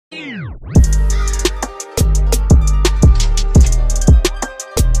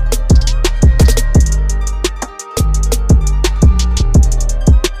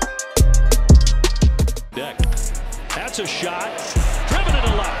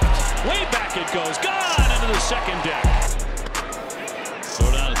it goes. Gone into the second deck.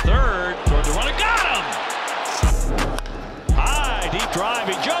 Throw down to third. Toward the runner. Got him! High, deep drive.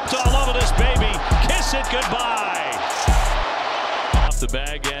 He jumped all over this baby. Kiss it goodbye. Off the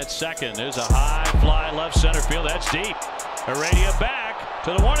bag at second. There's a high fly left center field. That's deep. Heredia back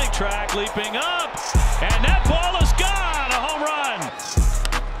to the warning track. Leaping up. And that ball is gone. A home run.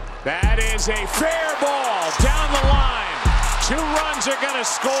 That is a fair ball down the line. 2 runs are going to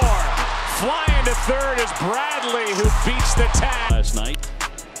score. Flying to third is Bradley, who beats the tag. Last night.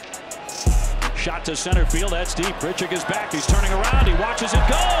 Shot to center field. That's deep. Richard is back. He's turning around. He watches it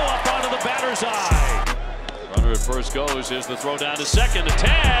go up onto the batter's eye. Runner at first goes. Here's the throw down to second. The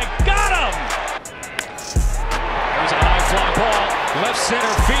tag. Got him! There's a high fly ball. Left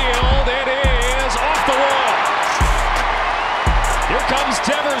center field. It is off the wall. Here comes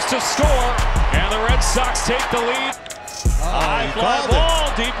Devers to score. And the Red Sox take the lead. High fly ball,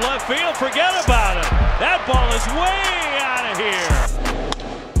 deep left field. Forget about it. That ball is way out of here.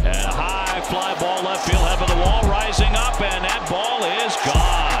 And a high fly ball left field, head of the wall, rising up, and that ball is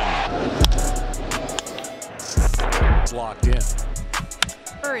gone. It's locked in.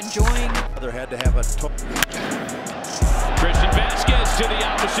 We're enjoying. Other had to have a Christian Vazquez to the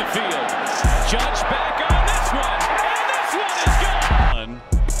opposite field. Judge back on this one, and this one is gone.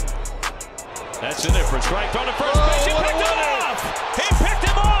 That's in there for a strike. Throw to first base. He picked him off. He picked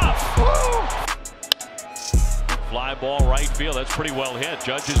him off. Fly ball right field. That's pretty well hit.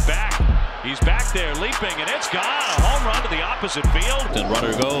 Judge is back. He's back there leaping, and it's gone. A home run to the opposite field. And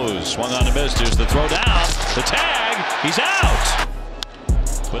runner goes. Swung on and missed. Here's the throw down. The tag. He's out.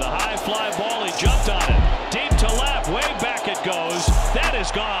 With a high fly ball, he jumped on it. Deep to left. Way back it goes. That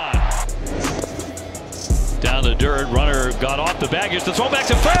is gone. Down the dirt, runner got off the bag. Here's the throw back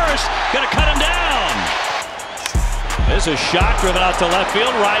to first. Gonna cut him down. There's a shot driven out to left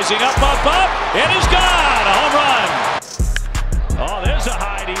field, rising up. It is gone. A home run. Oh, there's a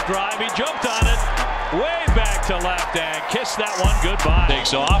high deep drive. He jumped on it. Way back to left and kissed that one goodbye.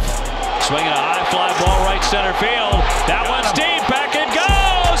 Takes off. Swinging a high fly ball right center field. That one's deep. Back it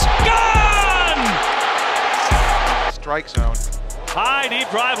goes. Gone. strike zone. High deep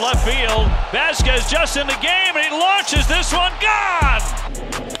drive left field. Vazquez just in the game, and he launches this one. Gone!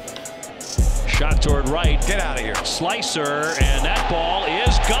 Shot toward right. Get out of here. Slicer, and that ball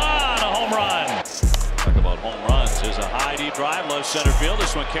is gone. A home run. Talk about home runs. There's a high deep drive left center field.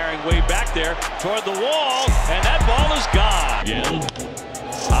 This one carrying way back there toward the wall, and that ball is gone. Again.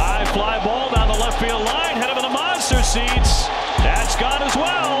 High fly ball down the left field line. Head of the monster seats. That's gone as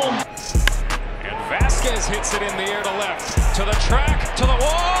well. Vazquez hits it in the air to left, to the track, to the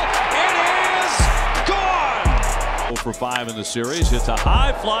wall. It is gone! 0 for 5 in the series. Hits a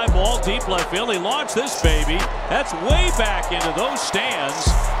high fly ball deep left field. He launched this baby. That's way back into those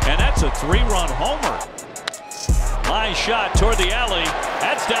stands, and that's a 3-run homer. Line shot toward the alley.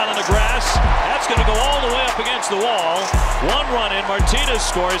 That's down in the grass. That's going to go all the way up against the wall. 1 run in. Martinez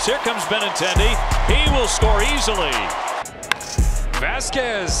scores. Here comes Benintendi. He will score easily.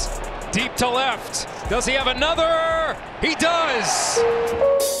 Vazquez. Deep to left. Does he have another? He does!